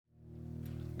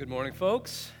Good morning,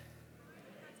 folks.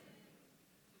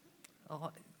 Oh,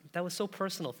 that was so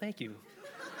personal. Thank you.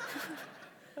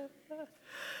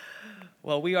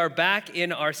 Well, we are back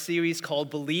in our series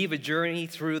called Believe, a Journey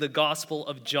Through the Gospel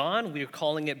of John. We are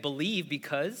calling it Believe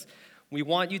because we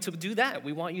want you to do that.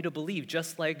 We want you to believe,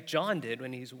 just like John did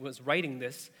when he was writing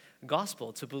this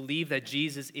gospel, to believe that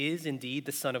Jesus is indeed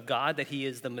the Son of God, that he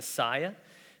is the Messiah,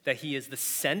 that he is the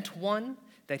sent one,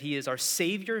 that he is our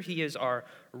Savior, he is our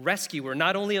rescuer,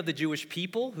 not only of the Jewish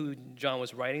people who John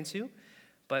was writing to,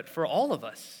 but for all of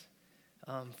us,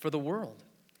 for the world.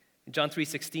 John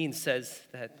 3:16 says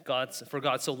that For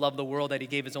God so loved the world that he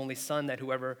gave his only Son, that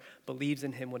whoever believes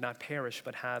in him would not perish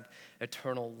but have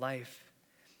eternal life.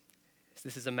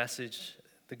 This is a message,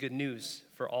 the good news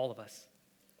for all of us,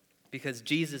 because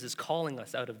Jesus is calling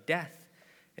us out of death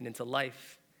and into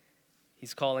life.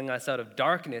 He's calling us out of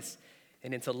darkness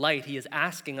and into light. He is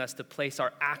asking us to place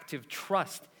our active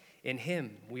trust in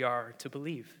him. We are to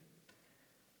believe.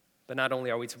 But not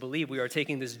only are we to believe, we are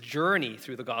taking this journey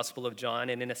through the Gospel of John,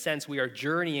 and in a sense, we are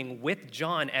journeying with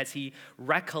John as he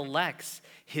recollects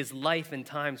his life and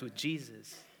times with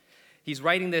Jesus. He's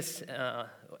writing this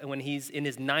when he's in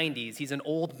his 90s. He's an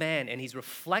old man, and he's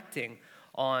reflecting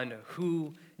on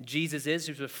who Jesus is.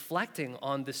 He's reflecting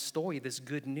on this story, this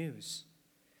good news.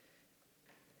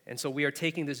 And so we are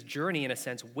taking this journey, in a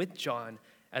sense, with John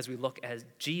as we look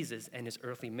at Jesus and his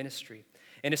earthly ministry.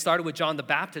 And it started with John the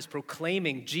Baptist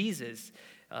proclaiming Jesus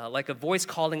like a voice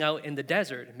calling out in the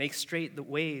desert, make straight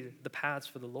the paths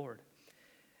for the Lord.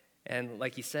 And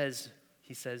like he says,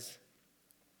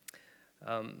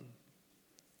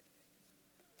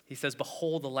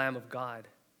 behold the Lamb of God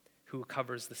who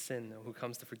covers the sin, who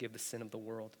comes to forgive the sin of the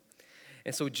world.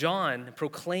 And so John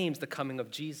proclaims the coming of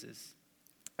Jesus.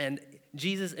 And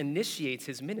Jesus initiates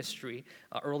his ministry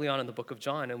early on in the book of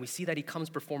John, and we see that he comes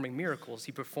performing miracles.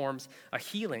 He performs a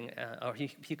healing.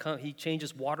 He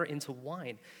changes water into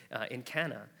wine in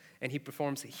Cana, and he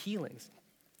performs healings.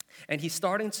 And he's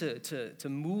starting to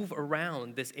move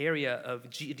around this area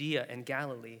of Judea and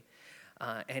Galilee,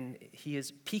 and he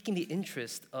is piquing the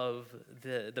interest of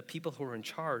the people who are in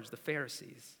charge, the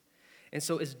Pharisees. And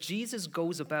so as Jesus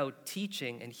goes about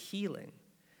teaching and healing,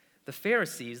 the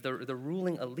Pharisees, the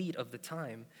ruling elite of the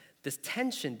time, this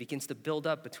tension begins to build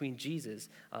up between Jesus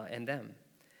and them.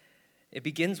 It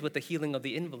begins with the healing of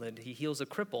the invalid. He heals a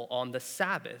cripple on the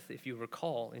Sabbath, if you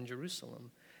recall, in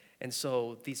Jerusalem. And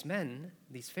so these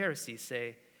Pharisees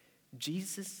say,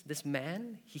 Jesus, this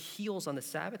man, he heals on the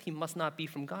Sabbath. He must not be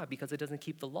from God because it doesn't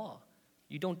keep the law.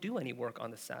 You don't do any work on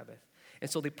the Sabbath.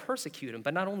 And so they persecute him.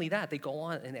 But not only that, they go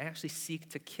on and actually seek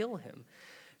to kill him.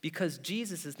 Because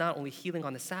Jesus is not only healing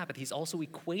on the Sabbath, he's also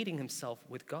equating himself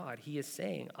with God. He is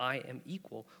saying, I am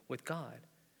equal with God.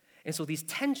 And so these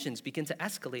tensions begin to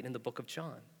escalate in the book of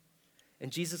John.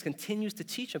 And Jesus continues to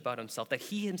teach about himself, that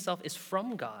he himself is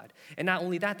from God. And not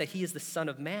only that he is the Son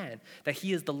of Man, that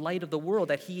he is the light of the world,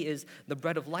 that he is the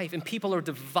bread of life. And people are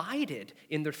divided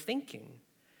in their thinking.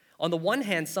 On the one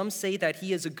hand, some say that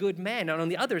he is a good man. And on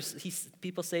the other,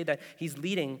 people say that he's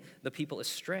leading the people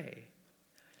astray.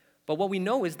 But what we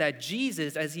know is that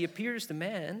Jesus, as he appears to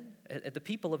man, at the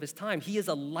people of his time, he is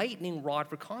a lightning rod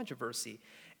for controversy.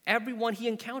 Everyone he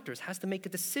encounters has to make a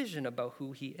decision about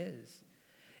who he is.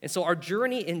 And so our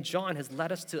journey in John has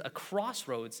led us to a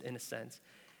crossroads, in a sense,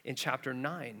 in chapter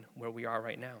 9, where we are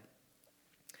right now.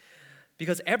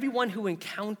 Because everyone who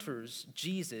encounters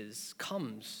Jesus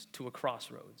comes to a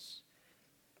crossroads.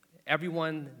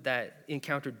 Everyone that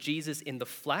encountered Jesus in the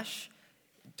flesh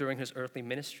during his earthly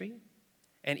ministry,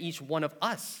 and each one of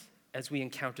us, as we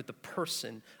encounter the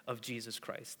person of Jesus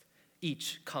Christ,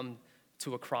 each come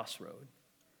to a crossroad.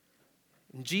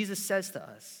 And Jesus says to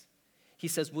us, he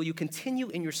says, will you continue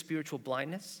in your spiritual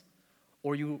blindness,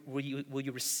 or will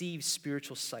you receive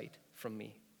spiritual sight from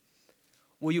me?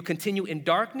 Will you continue in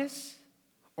darkness,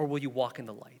 or will you walk in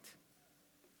the light?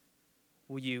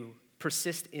 Will you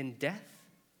persist in death,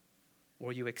 or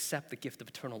will you accept the gift of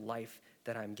eternal life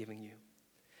that I'm giving you?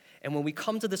 And when we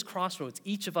come to this crossroads,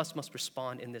 each of us must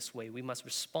respond in this way. We must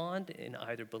respond in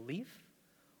either belief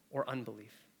or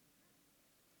unbelief.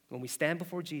 When we stand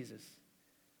before Jesus,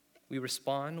 we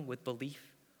respond with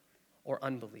belief or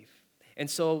unbelief. And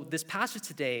so this passage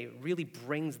today really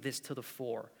brings this to the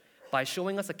fore by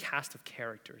showing us a cast of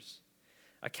characters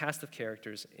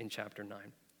in chapter 9.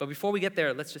 But before we get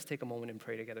there, let's just take a moment and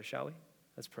pray together, shall we?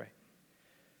 Let's pray.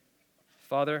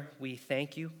 Father, we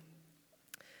thank you,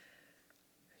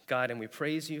 God, and we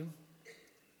praise you,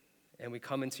 and we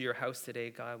come into your house today,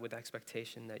 God, with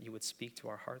expectation that you would speak to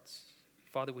our hearts.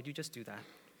 Father, would you just do that?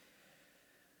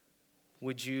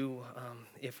 Would you,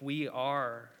 if we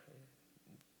are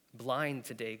blind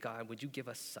today, God, would you give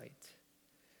us sight?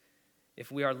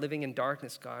 If we are living in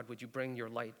darkness, God, would you bring your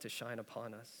light to shine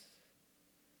upon us?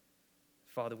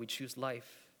 Father, we choose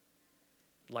life,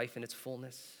 life in its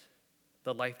fullness,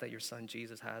 the life that your Son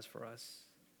Jesus has for us.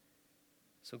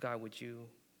 So God, would you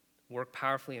work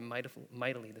powerfully and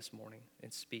mightily this morning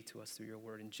and speak to us through your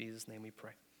word. In Jesus' name we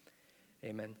pray.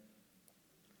 Amen.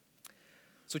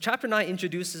 So chapter 9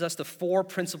 introduces us to four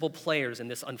principal players in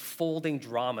this unfolding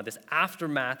drama, this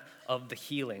aftermath of the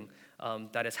healing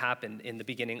that has happened in the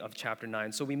beginning of chapter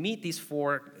 9. So we meet these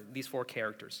four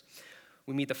characters.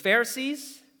 We meet the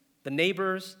Pharisees, the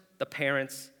neighbors, the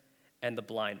parents, and the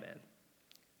blind man.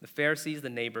 The Pharisees, the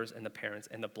neighbors, and the parents,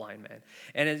 and the blind man.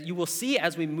 And as you will see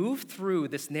as we move through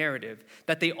this narrative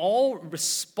that they all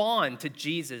respond to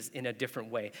Jesus in a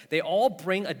different way. They all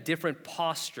bring a different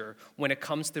posture when it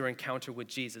comes to their encounter with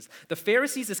Jesus. The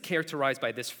Pharisees is characterized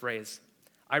by this phrase,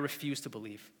 I refuse to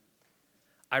believe.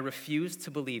 I refuse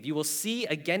to believe. You will see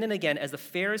again and again as the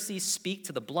Pharisees speak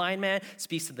to the blind man,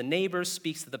 speaks to the neighbors,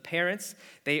 speaks to the parents,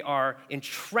 they are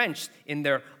entrenched in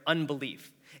their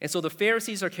unbelief. And so the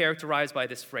Pharisees are characterized by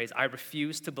this phrase, I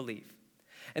refuse to believe.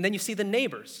 And then you see the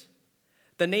neighbors.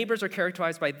 The neighbors are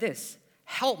characterized by this,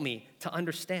 help me to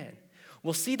understand.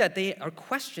 We'll see that they are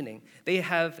questioning. They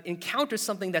have encountered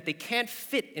something that they can't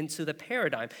fit into the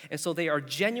paradigm. And so they are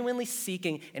genuinely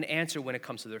seeking an answer when it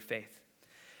comes to their faith.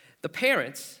 The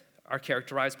parents are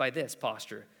characterized by this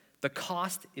posture, the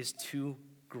cost is too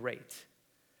great.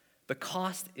 The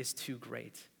cost is too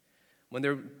great. When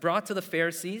they're brought to the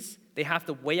Pharisees, they have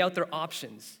to weigh out their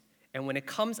options. And when it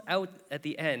comes out at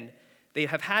the end, they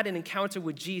have had an encounter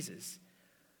with Jesus,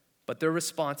 but their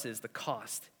response is the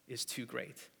cost is too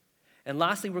great. And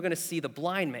lastly, we're going to see the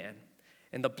blind man.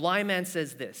 And the blind man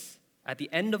says this, at the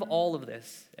end of all of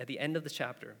this, at the end of the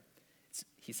chapter,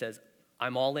 he says,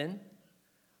 I'm all in,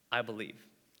 I believe.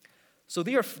 So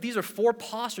these are four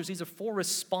postures, these are four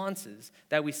responses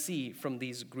that we see from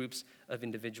these groups of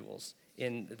individuals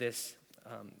in this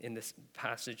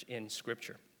passage in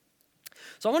Scripture.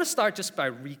 So I want to start just by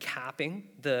recapping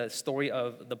the story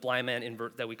of the blind man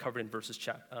that we covered in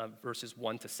verses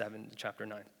 1 to 7 in chapter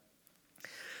 9.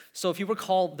 So if you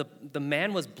recall, the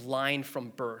man was blind from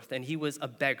birth, and he was a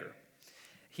beggar.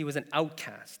 He was an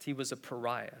outcast. He was a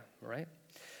pariah, right?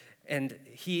 And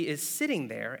he is sitting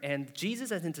there, and Jesus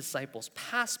and his disciples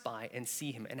pass by and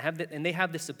see him, and they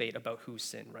have this debate about who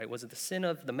sinned, right? Was it the sin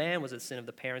of the man? Was it the sin of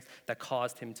the parents that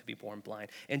caused him to be born blind?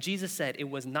 And Jesus said it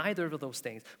was neither of those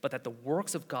things, but that the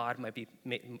works of God might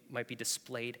be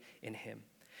displayed in him.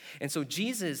 And so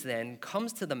Jesus then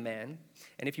comes to the man,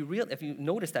 and if you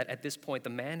notice that at this point,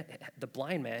 the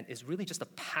blind man is really just a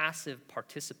passive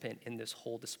participant in this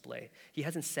whole display. He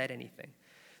hasn't said anything.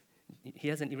 He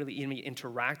hasn't really even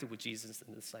interacted with Jesus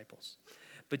and the disciples.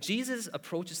 But Jesus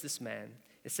approaches this man.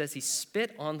 It says he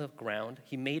spit on the ground,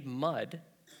 he made mud,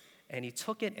 and he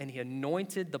took it and he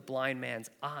anointed the blind man's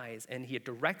eyes, and he had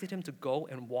directed him to go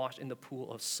and wash in the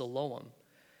pool of Siloam.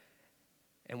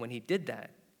 And when he did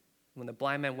that, when the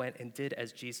blind man went and did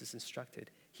as Jesus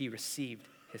instructed, he received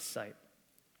his sight.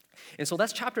 And so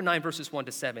that's chapter 9, verses 1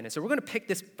 to 7. And so we're going to pick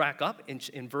this back up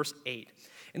in verse 8.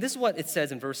 And this is what it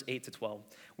says in verse 8 to 12.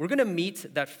 We're going to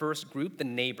meet that first group, the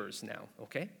neighbors now,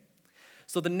 okay?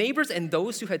 So the neighbors and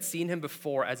those who had seen him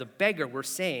before as a beggar were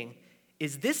saying,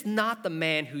 is this not the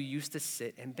man who used to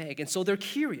sit and beg? And so they're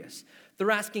curious. They're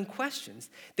asking questions.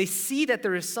 They see that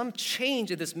there is some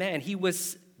change in this man. He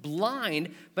was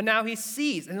blind, but now he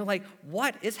sees. And they're like,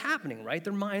 what is happening, right?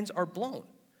 Their minds are blown.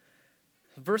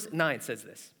 Verse 9 says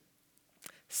this.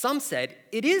 Some said,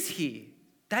 it is he.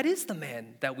 That is the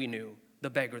man that we knew, the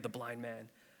beggar, the blind man.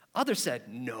 Others said,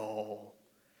 no.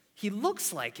 He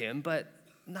looks like him, but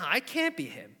no, I can't be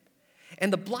him.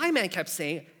 And the blind man kept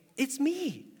saying, it's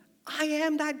me. I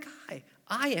am that guy.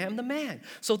 I am the man.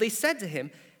 So they said to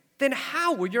him, then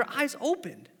how were your eyes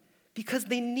opened? Because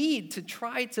they need to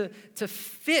try to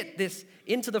fit this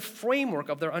into the framework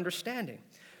of their understanding.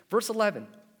 Verse 11,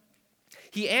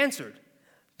 he answered,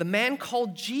 the man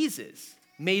called Jesus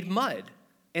made mud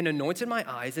and anointed my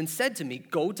eyes and said to me,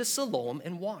 go to Siloam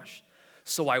and wash.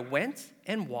 So I went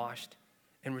and washed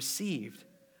and received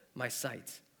my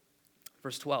sight.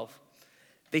 Verse 12,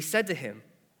 they said to him,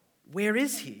 where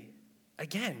is he?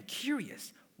 Again,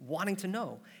 curious, wanting to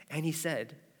know. And he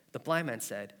said, the blind man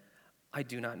said, I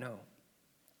do not know.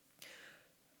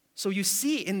 So you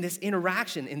see in this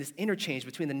interaction, in this interchange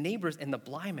between the neighbors and the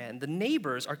blind man, the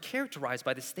neighbors are characterized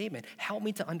by this statement, help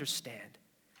me to understand.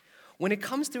 When it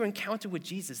comes to their encounter with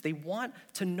Jesus, they want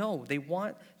to know, they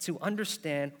want to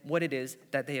understand what it is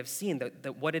that they have seen,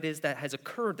 that what it is that has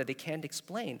occurred that they can't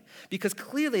explain. Because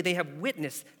clearly they have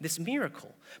witnessed this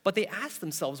miracle. But they ask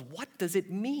themselves, what does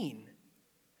it mean?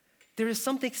 There is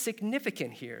something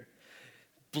significant here.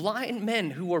 Blind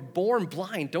men who are born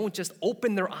blind don't just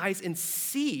open their eyes and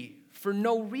see for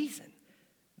no reason.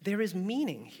 There is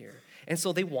meaning here. And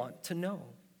so they want to know.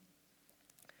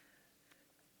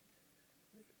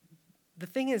 The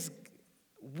thing is,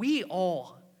 we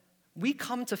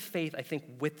come to faith, I think,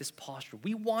 with this posture.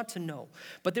 We want to know.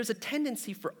 But there's a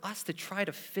tendency for us to try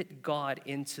to fit God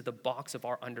into the box of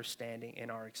our understanding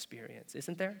and our experience,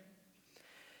 isn't there?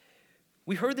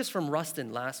 We heard this from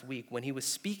Rustin last week when he was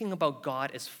speaking about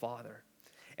God as Father.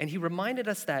 And he reminded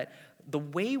us that the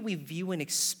way we view and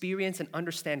experience and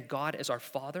understand God as our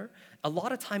Father, a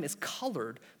lot of time is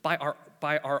colored by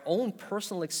our own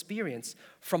personal experience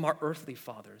from our earthly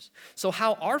fathers. So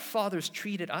how our fathers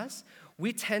treated us,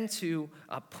 we tend to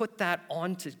put that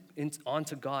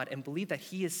onto God and believe that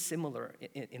he is similar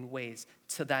in ways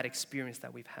to that experience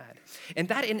that we've had. And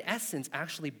that, in essence,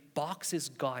 actually boxes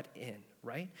God in,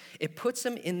 right? It puts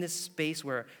him in this space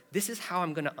where this is how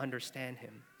I'm going to understand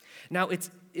him. Now, it's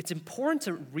important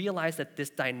to realize that this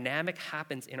dynamic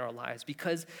happens in our lives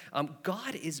because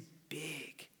God is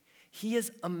big. He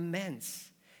is immense.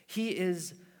 He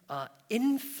is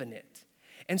infinite.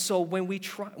 And so when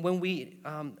we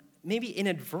maybe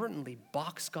inadvertently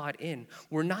box God in,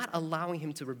 we're not allowing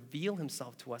him to reveal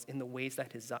himself to us in the ways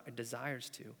that he desires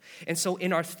to. And so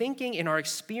in our thinking, in our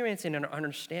experience, and in our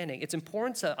understanding, it's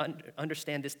important to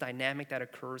understand this dynamic that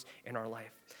occurs in our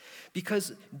life.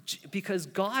 Because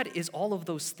God is all of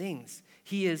those things.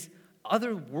 He is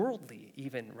otherworldly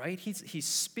even, right? He's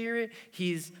spirit,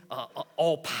 he's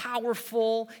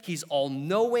all-powerful, he's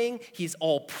all-knowing, he's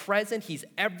all-present, he's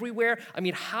everywhere. I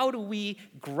mean, how do we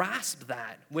grasp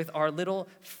that with our little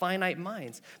finite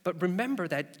minds? But remember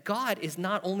that God is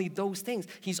not only those things,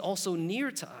 he's also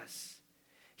near to us.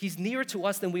 He's nearer to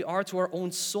us than we are to our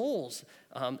own souls,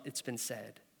 it's been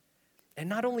said. And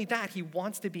not only that, he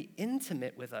wants to be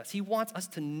intimate with us. He wants us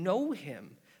to know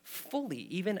him fully,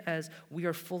 even as we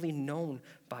are fully known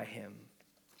by him.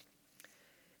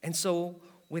 And so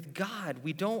with God,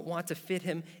 we don't want to fit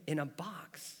him in a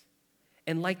box.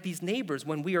 And like these neighbors,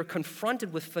 when we are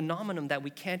confronted with phenomenon that we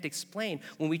can't explain,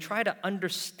 when we try to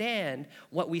understand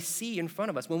what we see in front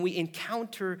of us, when we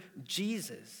encounter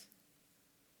Jesus,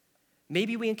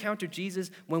 maybe we encounter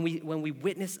Jesus when we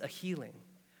witness a healing,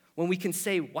 when we can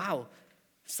say, wow,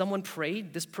 someone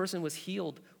prayed, this person was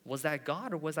healed. Was that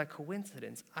God or was that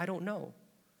coincidence? I don't know.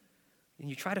 And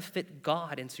you try to fit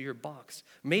God into your box.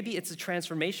 Maybe it's a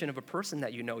transformation of a person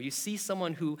that you know. You see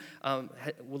someone who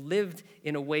lived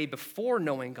in a way before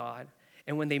knowing God,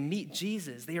 and when they meet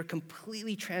Jesus, they are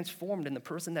completely transformed in the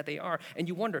person that they are. And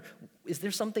you wonder, is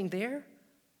there something there?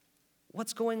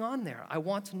 What's going on there? I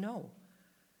want to know.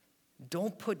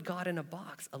 Don't put God in a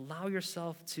box. Allow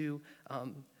yourself to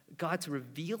God to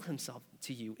reveal himself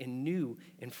to you in new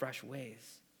and fresh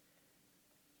ways.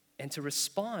 And to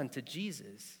respond to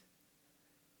Jesus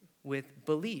with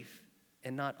belief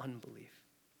and not unbelief.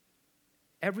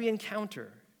 Every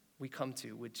encounter we come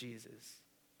to with Jesus,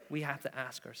 we have to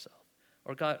ask ourselves,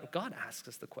 or God asks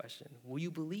us the question, will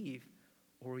you believe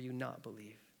or will you not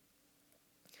believe?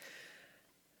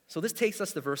 So this takes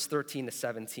us to verse 13 to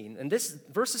 17. And this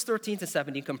verses 13 to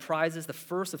 17 comprises the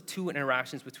first of two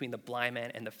interactions between the blind man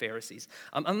and the Pharisees.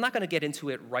 I'm not going to get into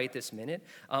it right this minute,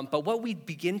 but what we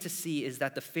begin to see is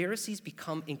that the Pharisees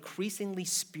become increasingly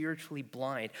spiritually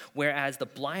blind, whereas the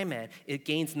blind man, it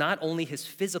gains not only his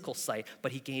physical sight,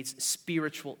 but he gains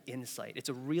spiritual insight. It's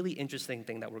a really interesting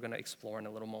thing that we're going to explore in a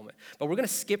little moment. But we're going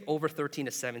to skip over 13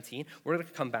 to 17. We're going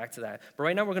to come back to that. But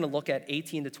right now we're going to look at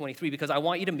 18 to 23 because I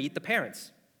want you to meet the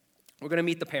parents. We're going to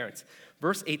meet the parents.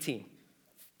 Verse 18.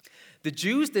 The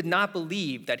Jews did not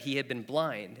believe that he had been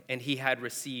blind and he had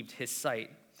received his sight.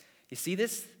 You see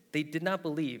this? They did not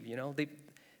believe,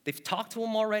 They've talked to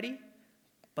him already,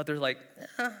 but they're like,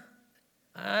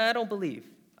 I don't believe.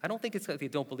 I don't think it's that they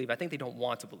don't believe. I think they don't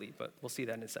want to believe, but we'll see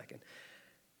that in a second.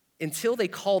 Until they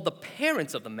called the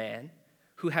parents of the man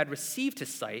who had received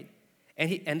his sight,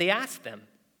 and they asked them,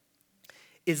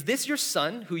 is this your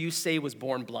son who you say was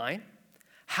born blind?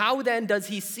 How then does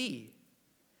he see?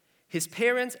 His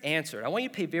parents answered. I want you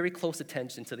to pay very close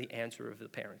attention to the answer of the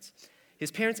parents.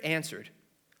 His parents answered,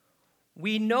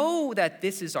 we know that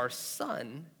this is our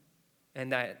son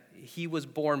and that he was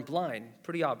born blind.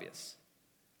 Pretty obvious.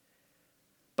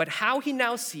 But how he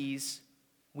now sees,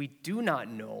 we do not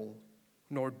know,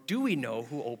 nor do we know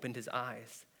who opened his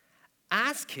eyes.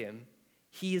 Ask him,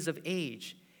 he is of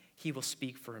age. he will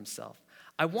speak for himself.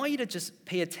 I want you to just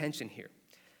pay attention here.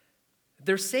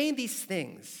 They're saying these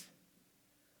things,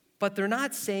 but they're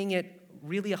not saying it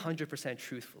really 100%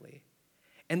 truthfully.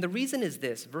 And the reason is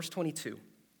this, verse 22.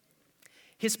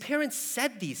 His parents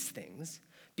said these things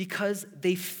because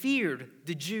they feared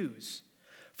the Jews.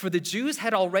 For the Jews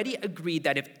had already agreed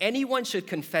that if anyone should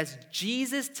confess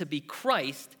Jesus to be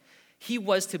Christ, he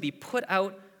was to be put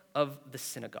out of the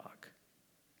synagogue.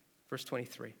 Verse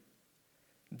 23.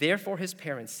 Therefore his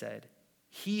parents said,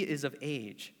 he is of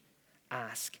age,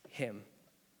 ask him.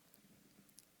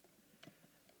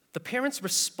 The parents'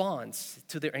 response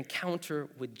to their encounter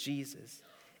with Jesus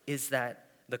is that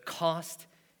the cost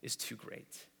is too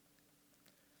great.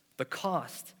 The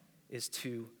cost is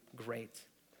too great.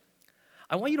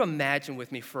 I want you to imagine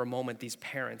with me for a moment these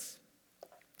parents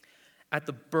at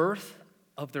the birth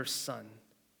of their son.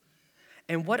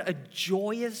 And what a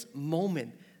joyous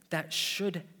moment that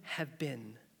should have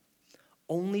been,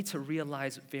 only to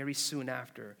realize very soon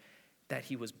after that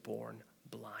he was born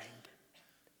blind.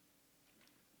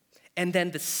 And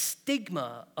then the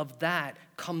stigma of that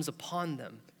comes upon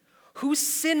them. Whose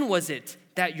sin was it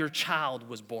that your child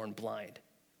was born blind?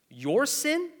 Your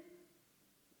sin?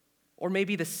 Or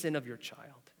maybe the sin of your child?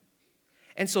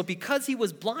 And so because he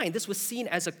was blind, this was seen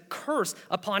as a curse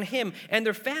upon him and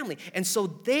their family. And so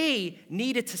they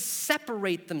needed to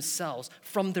separate themselves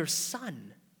from their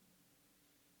son.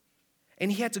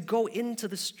 And he had to go into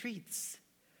the streets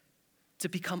to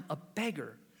become a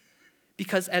beggar.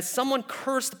 Because as someone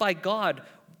cursed by God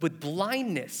with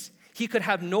blindness, he could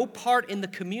have no part in the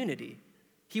community.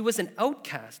 He was an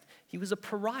outcast. He was a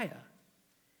pariah.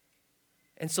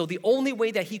 And so the only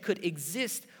way that he could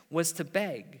exist was to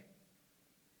beg.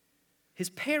 His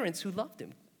parents, who loved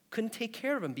him, couldn't take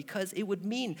care of him because it would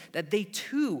mean that they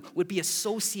too would be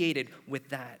associated with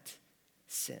that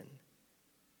sin.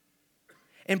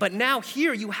 But now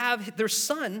here you have their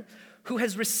son who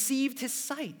has received his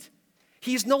sight.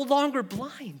 He is no longer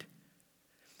blind.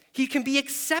 He can be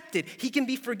accepted. He can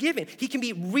be forgiven. He can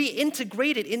be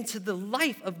reintegrated into the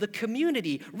life of the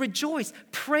community. Rejoice.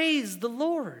 Praise the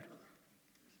Lord.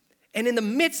 And in the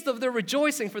midst of their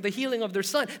rejoicing for the healing of their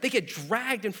son, they get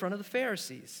dragged in front of the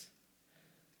Pharisees.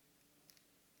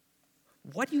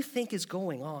 What do you think is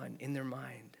going on in their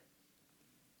mind?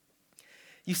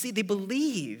 You see, they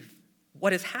believe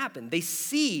what has happened. They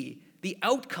see the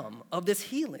outcome of this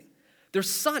healing. Their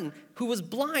son, who was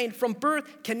blind from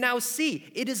birth, can now see.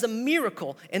 It is a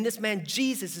miracle, and this man,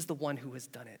 Jesus, is the one who has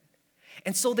done it.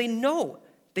 And so they know,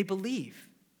 they believe,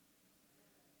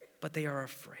 but they are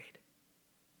afraid.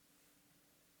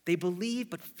 They believe,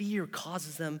 but fear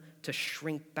causes them to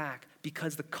shrink back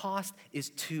because the cost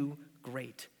is too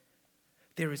great.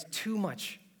 There is too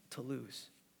much to lose.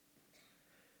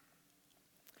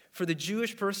 For the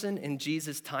Jewish person in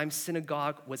Jesus' time,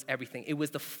 synagogue was everything. It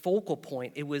was the focal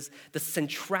point. It was the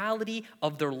centrality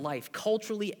of their life,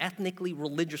 culturally, ethnically,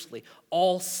 religiously,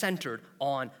 all centered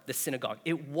on the synagogue.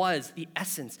 It was the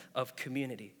essence of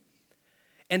community.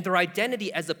 And their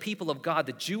identity as the people of God,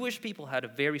 the Jewish people had a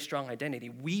very strong identity.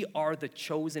 We are the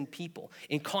chosen people,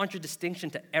 in contradistinction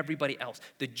to everybody else.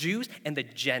 The Jews and the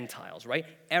Gentiles, right?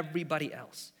 Everybody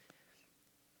else.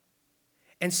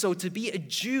 And so to be a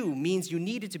Jew means you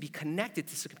needed to be connected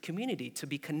to the community, to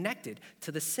be connected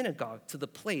to the synagogue, to the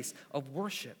place of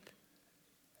worship.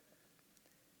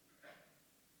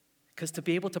 Because to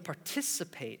be able to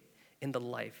participate in the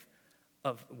life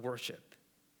of worship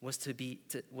was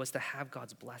to have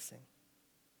God's blessing.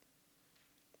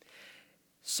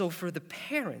 So for the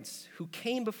parents who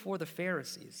came before the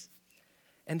Pharisees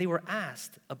and they were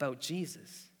asked about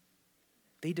Jesus,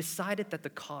 they decided that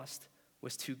the cost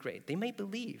was too great. They may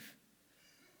believe,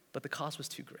 but the cost was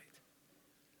too great.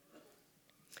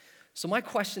 So my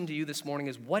question to you this morning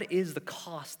is, what is the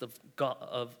cost of God,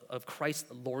 of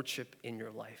Christ's lordship in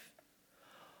your life?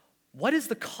 What is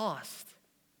the cost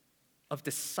of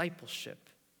discipleship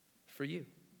for you?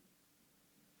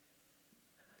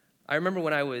 I remember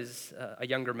when I was a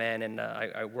younger man and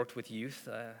I worked with youth,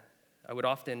 I would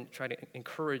often try to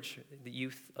encourage the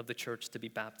youth of the church to be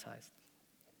baptized.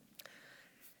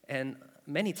 And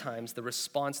many times the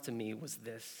response to me was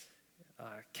this,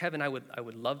 Kevin, I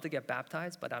would love to get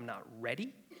baptized, but I'm not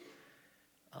ready.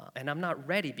 And I'm not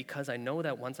ready because I know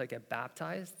that once I get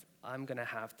baptized, I'm going to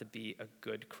have to be a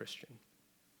good Christian.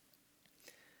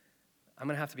 I'm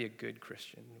going to have to be a good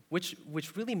Christian, which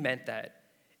really meant that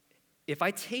if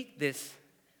I take this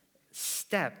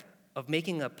step of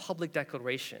making a public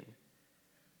declaration,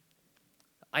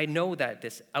 I know that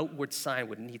this outward sign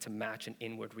would need to match an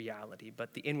inward reality,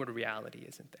 but the inward reality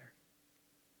isn't there.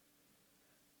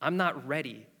 I'm not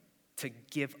ready to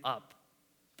give up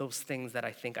those things that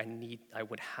I think I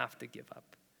would have to give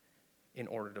up in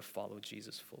order to follow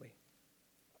Jesus fully.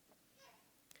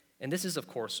 And this is, of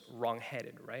course,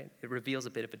 wrong-headed, right? It reveals a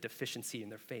bit of a deficiency in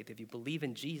their faith. If you believe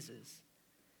in Jesus,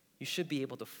 you should be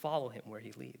able to follow him where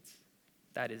he leads.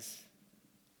 That is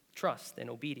trust and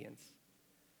obedience.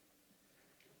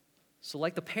 So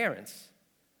like the parents,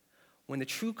 when the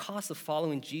true cost of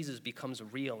following Jesus becomes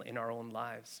real in our own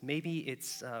lives, maybe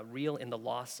it's real in the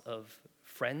loss of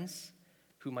friends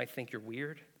who might think you're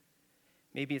weird.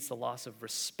 Maybe it's the loss of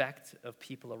respect of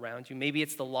people around you. Maybe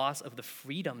it's the loss of the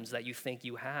freedoms that you think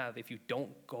you have if you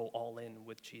don't go all in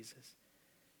with Jesus.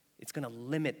 It's going to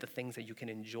limit the things that you can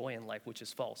enjoy in life, which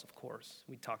is false, of course.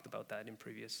 We talked about that in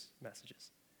previous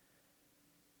messages.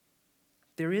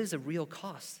 There is a real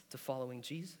cost to following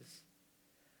Jesus.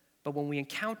 But when we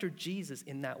encounter Jesus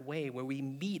in that way, where we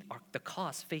meet the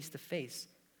cost face to face,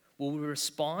 will we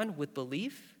respond with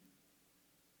belief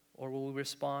or will we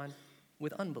respond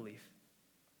with unbelief?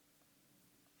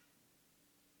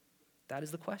 That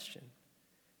is the question,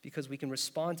 because we can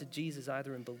respond to Jesus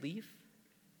either in belief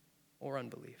or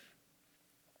unbelief.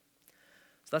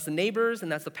 So that's the neighbors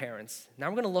and that's the parents. Now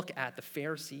we're going to look at the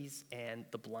Pharisees and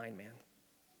the blind man.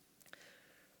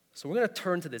 So we're going to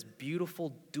turn to this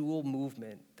beautiful dual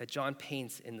movement that John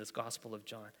paints in this Gospel of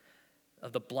John,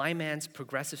 of the blind man's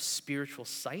progressive spiritual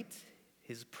sight,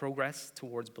 his progress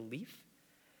towards belief,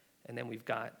 and then we've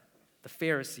got the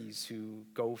Pharisees who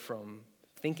go from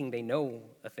thinking they know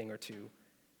a thing or two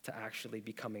to actually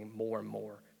becoming more and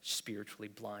more spiritually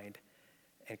blind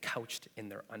and couched in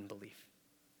their unbelief.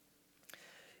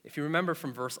 If you remember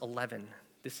from verse 11,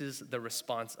 this is the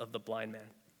response of the blind man.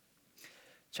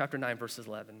 Chapter 9, verse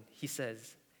 11, he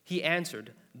says, he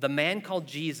answered, "The man called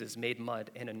Jesus made mud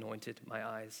and anointed my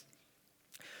eyes."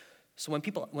 So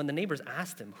when the neighbors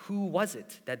asked him, who was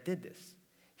it that did this?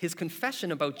 His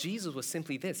confession about Jesus was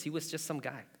simply this: he was just some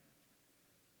guy.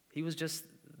 He was just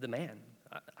the man.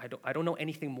 I don't know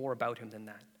anything more about him than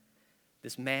that.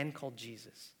 This man called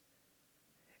Jesus.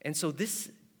 And so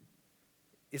this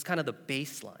is kind of the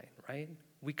baseline, right?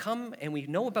 We come and we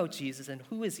know about Jesus, and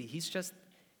who is he? He's just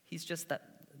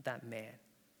that man.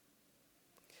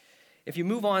 If you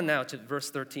move on now to verse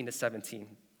 13 to 17,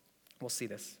 we'll see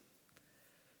this.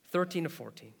 13 to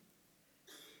 14.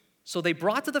 So they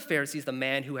brought to the Pharisees the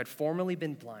man who had formerly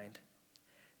been blind.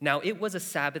 Now it was a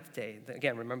Sabbath day.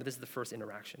 Again, remember, this is the first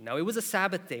interaction. Now it was a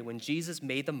Sabbath day when Jesus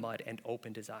made the mud and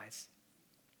opened his eyes.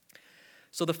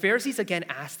 So the Pharisees again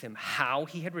asked him how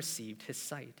he had received his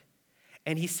sight.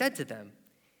 And he said to them,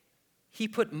 "He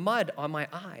put mud on my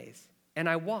eyes, and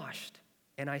I washed,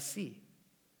 and I see."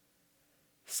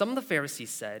 Some of the Pharisees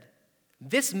said,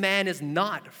 "This man is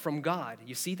not from God."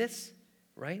 You see this,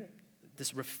 right?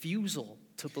 This refusal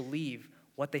to believe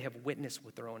what they have witnessed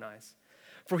with their own eyes.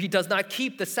 "For he does not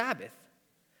keep the Sabbath."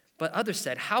 But others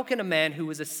said, "How can a man who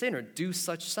is a sinner do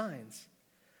such signs?"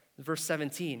 Verse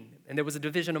 17, and there was a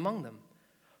division among them.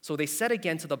 So they said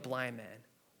again to the blind man,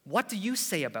 "What do you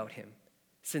say about him,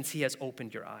 since he has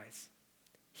opened your eyes?"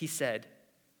 He said,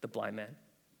 the blind man,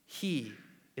 "He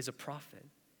is a prophet."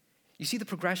 You see the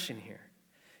progression here.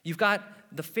 You've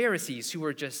got the Pharisees who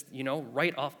are just,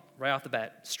 right off the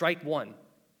bat, strike one.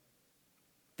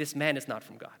 This man is not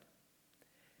from God.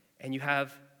 And you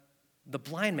have the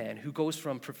blind man who goes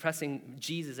from professing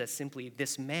Jesus as simply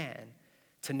this man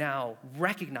to now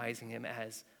recognizing him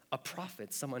as a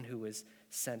prophet, someone who is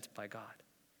sent by God.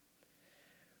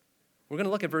 We're going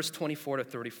to look at verse 24 to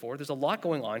 34. There's a lot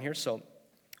going on here, so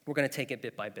we're going to take it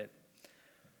bit by bit.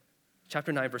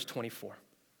 Chapter 9, verse 24.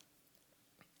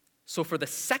 So for the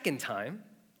second time,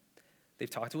 they've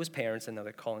talked to his parents, and now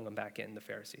they're calling him back in, the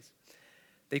Pharisees.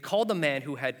 They called the man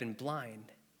who had been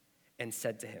blind and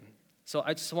said to him. So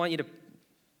I just want you to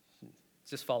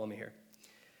just follow me here.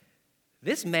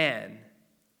 This man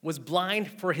was blind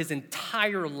for his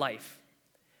entire life,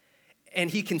 and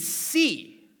he can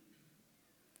see.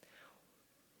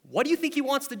 What do you think he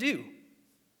wants to do?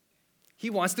 He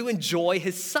wants to enjoy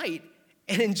his sight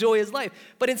and enjoy his life.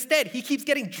 But instead, he keeps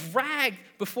getting dragged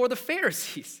before the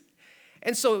Pharisees.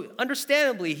 And so,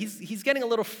 understandably, he's getting a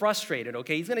little frustrated,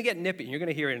 okay? He's going to get nippy. You're going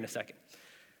to hear it in a second.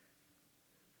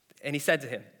 And he said to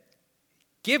him,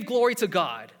 "Give glory to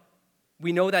God.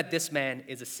 We know that this man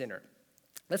is a sinner."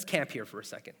 Let's camp here for a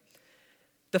second.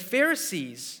 The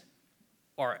Pharisees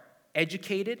are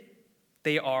educated.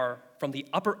 They are from the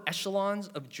upper echelons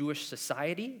of Jewish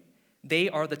society. They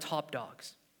are the top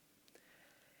dogs.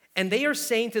 And they are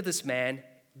saying to this man,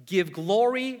 "Give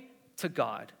glory to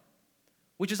God,"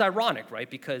 which is ironic, right?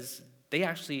 Because they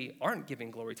actually aren't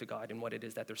giving glory to God in what it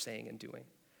is that they're saying and doing.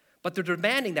 But they're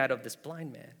demanding that of this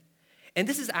blind man. And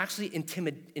this is actually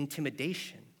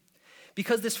intimidation.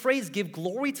 Because this phrase, give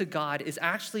glory to God, is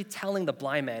actually telling the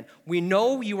blind man, we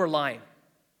know you are lying.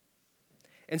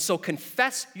 And so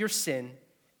confess your sin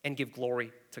and give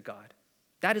glory to God.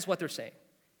 That is what they're saying.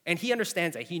 And he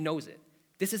understands that. He knows it.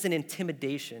 This is an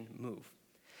intimidation move.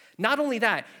 Not only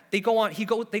that, they go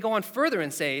on further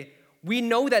and say, we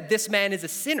know that this man is a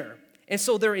sinner. And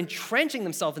so they're entrenching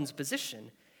themselves in this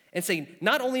position and saying,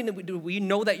 not only do we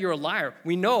know that you're a liar,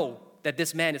 we know that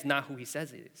this man is not who he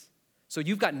says he is. So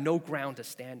you've got no ground to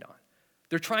stand on.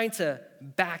 They're trying to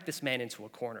back this man into a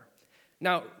corner.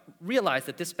 Now, realize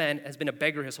that this man has been a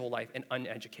beggar his whole life and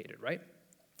uneducated, right?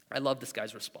 I love this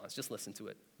guy's response. Just listen to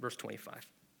it. Verse 25.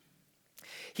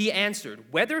 He answered,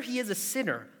 whether he is a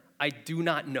sinner, I do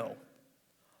not know.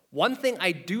 One thing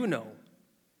I do know,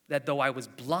 that though I was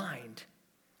blind,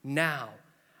 now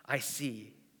I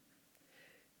see.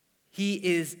 He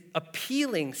is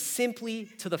appealing simply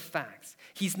to the facts.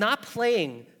 He's not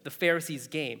playing the Pharisees'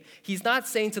 game. He's not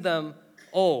saying to them,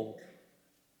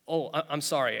 I'm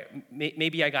sorry,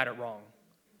 maybe I got it wrong.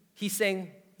 He's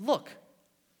saying, look,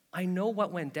 I know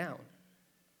what went down.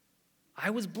 I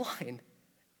was blind,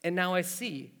 and now I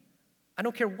see. I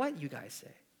don't care what you guys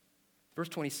say. Verse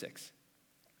 26.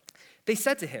 They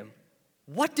said to him,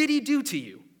 what did he do to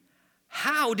you?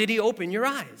 How did he open your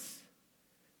eyes?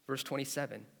 Verse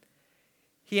 27.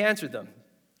 He answered them.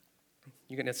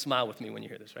 You're going to smile with me when you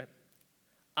hear this, right?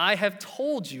 I have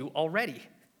told you already,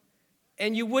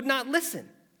 and you would not listen.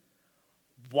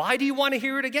 Why do you want to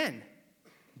hear it again?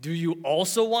 Do you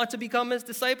also want to become his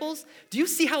disciples? Do you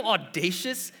see how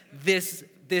audacious this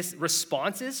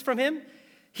response is from him?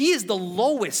 He is the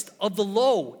lowest of the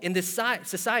low in this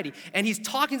society, and he's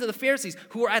talking to the Pharisees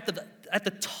who are at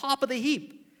the top of the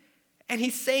heap. And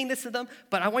he's saying this to them,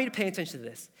 but I want you to pay attention to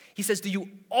this. He says, do you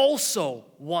also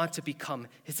want to become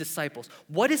his disciples?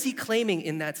 What is he claiming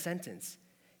in that sentence?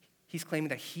 He's claiming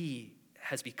that he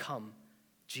has become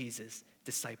Jesus'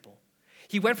 disciple.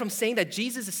 He went from saying that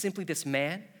Jesus is simply this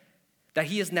man, that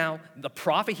he is now the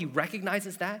prophet, he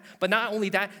recognizes that, but not only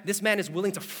that, this man is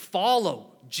willing to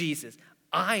follow Jesus.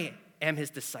 I am his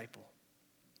disciple.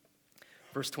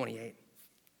 Verse 28.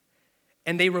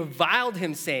 And they reviled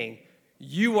him, saying,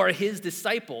 you are his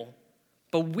disciple,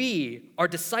 but we are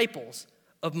disciples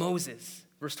of Moses.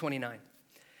 Verse 29.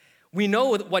 We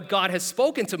know what God has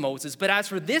spoken to Moses, but as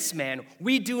for this man,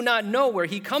 we do not know where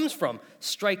he comes from.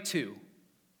 Strike two.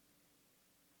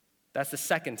 That's the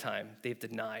second time they've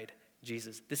denied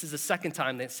Jesus. This is the second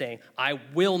time they're saying, I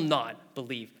will not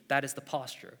believe. That is the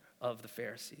posture of the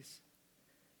Pharisees.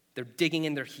 They're digging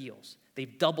in their heels.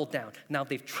 They've doubled down. Now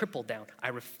they've tripled down. I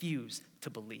refuse to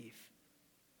believe.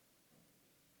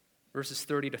 Verses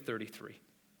 30 to 33.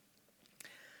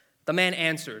 The man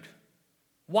answered,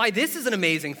 why, this is an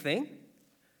amazing thing.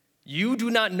 You do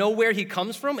not know where he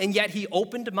comes from, and yet he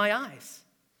opened my eyes.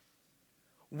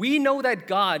 We know that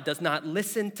God does not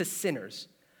listen to sinners,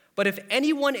 but if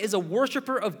anyone is a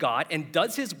worshiper of God and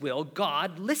does his will,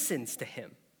 God listens to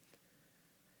him.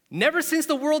 Never since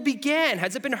the world began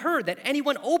has it been heard that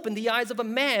anyone opened the eyes of a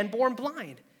man born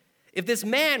blind. If this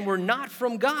man were not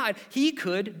from God, he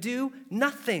could do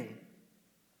nothing.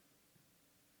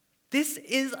 This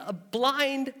is a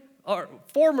blind, or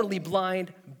formerly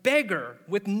blind, beggar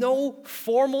with no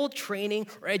formal training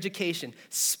or education,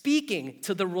 speaking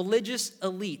to the religious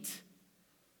elite,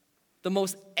 the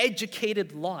most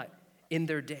educated lot in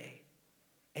their day.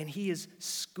 And he is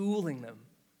schooling them.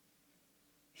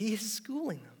 He is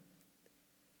schooling them.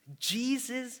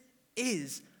 Jesus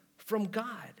is from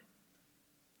God.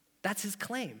 That's his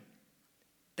claim,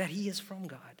 that he is from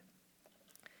God.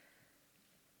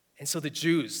 And so the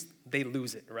Jews, they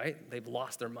lose it, right? They've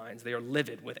lost their minds. They are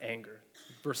livid with anger.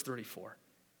 Verse 34.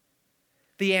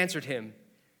 They answered him,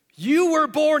 you were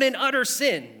born in utter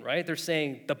sin, right? They're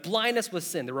saying the blindness was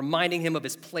sin. They're reminding him of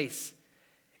his place.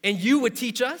 And you would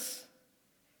teach us?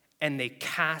 And they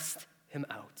cast him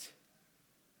out.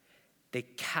 They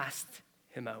cast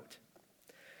him out.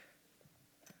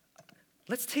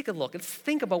 Let's take a look. Let's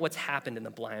think about what's happened in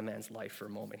the blind man's life for a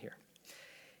moment here.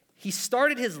 He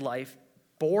started his life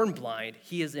born blind.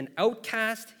 He is an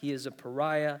outcast. He is a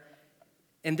pariah.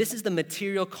 And this is the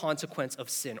material consequence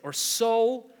of sin, or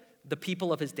so the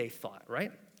people of his day thought,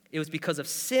 right? It was because of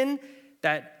sin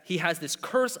that he has this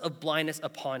curse of blindness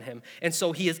upon him. And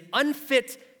so he is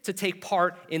unfit to take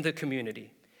part in the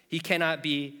community. He cannot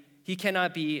be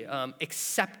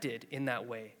accepted in that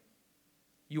way.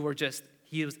 He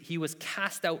was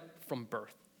cast out from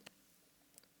birth.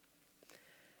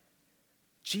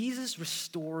 Jesus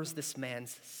restores this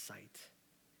man's sight.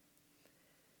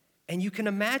 And you can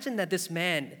imagine that this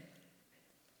man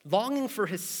longing for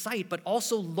his sight, but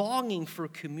also longing for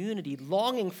community,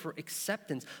 longing for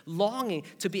acceptance, longing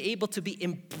to be able to be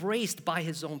embraced by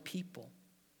his own people,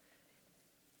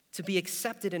 to be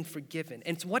accepted and forgiven.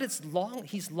 And it's what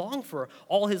he's longed for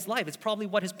all his life. It's probably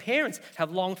what his parents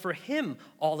have longed for him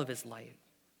all of his life.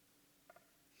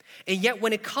 And yet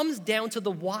when it comes down to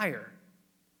the wire,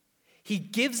 he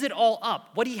gives it all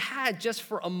up. What he had just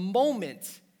for a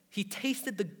moment, he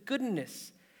tasted the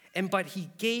goodness, but he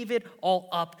gave it all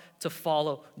up to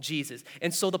follow Jesus.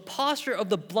 And so the posture of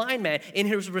the blind man in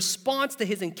his response to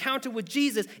his encounter with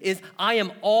Jesus is, I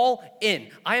am all in.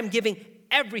 I am giving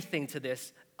everything to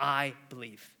this. I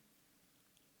believe.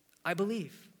 I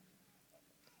believe.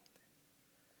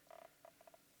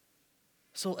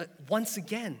 So once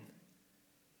again,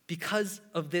 because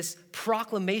of this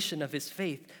proclamation of his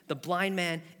faith, the blind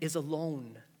man is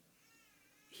alone.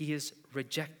 He is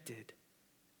rejected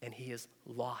and he is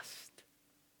lost.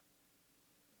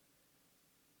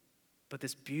 But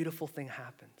this beautiful thing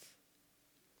happens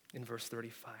in verse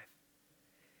 35.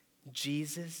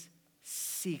 Jesus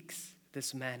seeks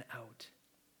this man out,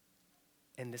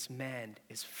 and this man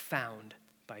is found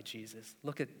by Jesus.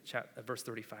 Look at verse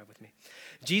 35 with me.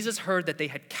 Jesus heard that they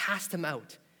had cast him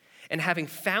out, and having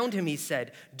found him, he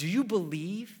said, do you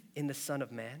believe in the Son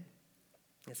of Man?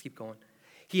 Let's keep going.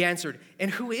 He answered,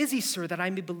 and who is he, sir, that I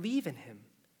may believe in him?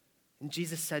 And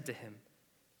Jesus said to him,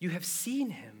 you have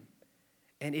seen him,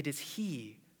 and it is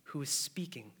he who is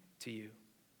speaking to you.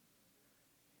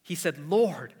 He said,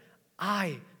 Lord,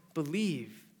 I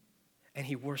believe. And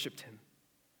he worshiped him.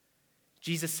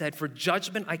 Jesus said, for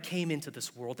judgment I came into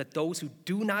this world, that those who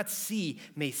do not see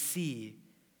may see,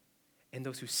 and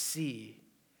those who see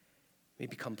may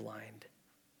become blind.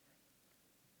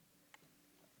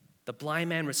 The blind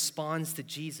man responds to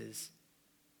Jesus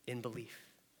in belief.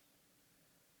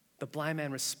 The blind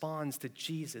man responds to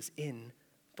Jesus in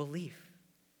belief.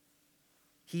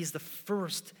 He's the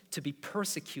first to be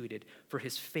persecuted for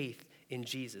his faith in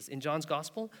Jesus. In John's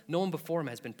gospel, no one before him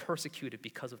has been persecuted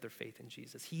because of their faith in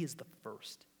Jesus. He is the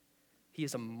first. He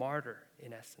is a martyr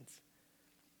in essence.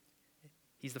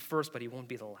 He's the first, but he won't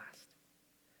be the last.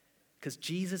 Because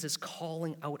Jesus is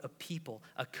calling out a people,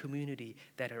 a community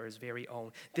that are his very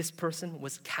own. This person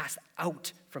was cast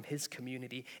out from his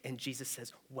community, and Jesus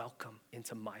says, welcome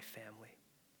into my family.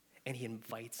 And he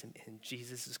invites him in.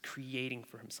 Jesus is creating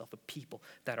for himself a people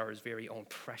that are his very own,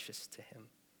 precious to him.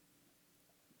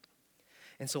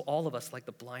 And so all of us, like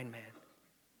the blind man,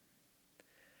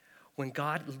 when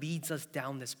God leads us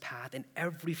down this path and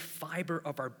every fiber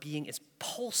of our being is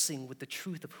pulsing with the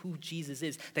truth of who Jesus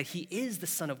is, that he is the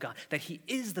Son of God, that he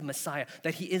is the Messiah,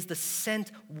 that he is the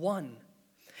sent one,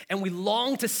 and we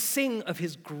long to sing of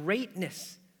his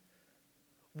greatness,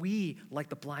 we, like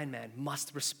the blind man,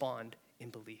 must respond in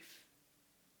belief.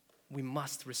 We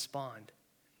must respond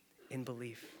in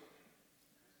belief.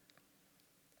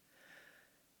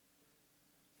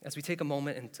 As we take a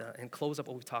moment and close up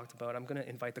what we've talked about, I'm going to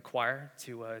invite the choir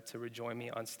to rejoin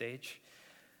me on stage,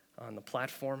 on the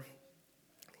platform.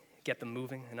 Get them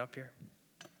moving and up here.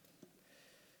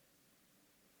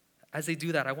 As they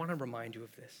do that, I want to remind you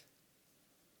of this.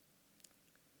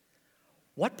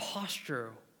 What posture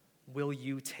will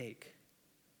you take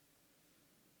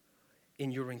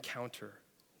in your encounter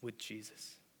with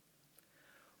Jesus?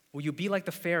 Will you be like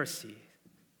the Pharisee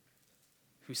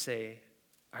who say,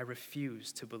 I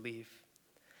refuse to believe.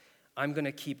 I'm going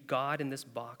to keep God in this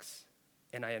box,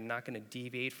 and I am not going to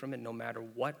deviate from it no matter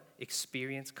what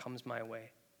experience comes my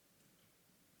way?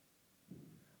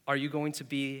 Are you going to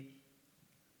be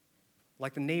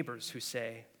like the neighbors who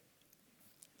say,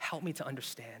 help me to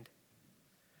understand.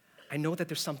 I know that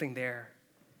there's something there,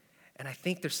 and I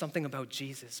think there's something about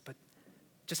Jesus, but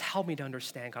just help me to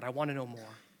understand, God. I want to know more.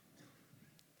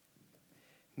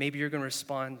 Maybe you're going to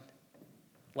respond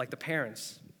like the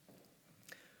parents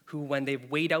who, when they've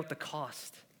weighed out the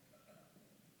cost,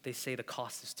 they say the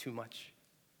cost is too much.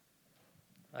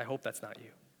 I hope that's not you.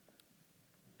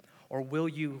 Or will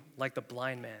you, like the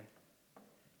blind man,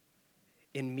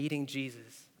 in meeting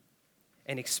Jesus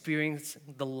and experience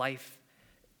the life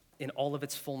in all of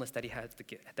its fullness that he has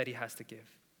to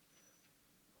give,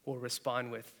 or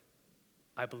respond with,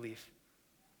 I believe,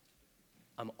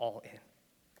 I'm all in?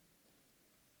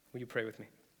 Will you pray with me?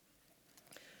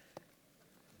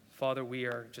 Father, we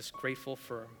are just grateful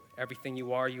for everything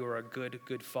you are. You are a good,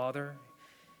 good Father.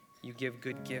 You give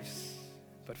good gifts.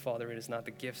 But Father, it is not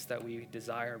the gifts that we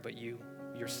desire, but you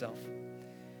yourself.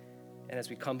 And as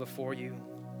we come before you,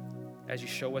 as you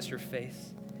show us your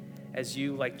face, as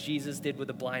you, like Jesus did with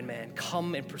the blind man,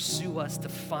 come and pursue us to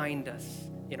find us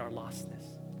in our lostness.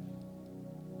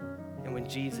 And when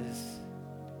Jesus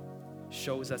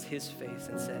shows us his face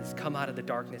and says, come out of the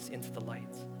darkness into the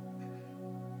light.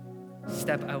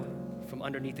 Step out from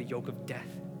underneath the yoke of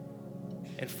death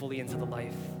and fully into the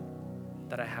life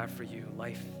that I have for you,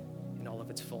 life in all of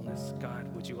its fullness.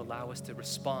 God, would you allow us to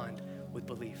respond with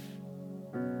belief,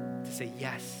 to say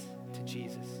yes to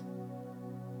Jesus,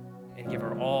 and give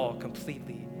our all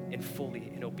completely and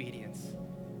fully in obedience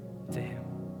to him.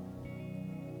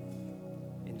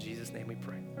 In Jesus' name we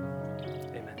pray.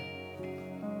 Amen.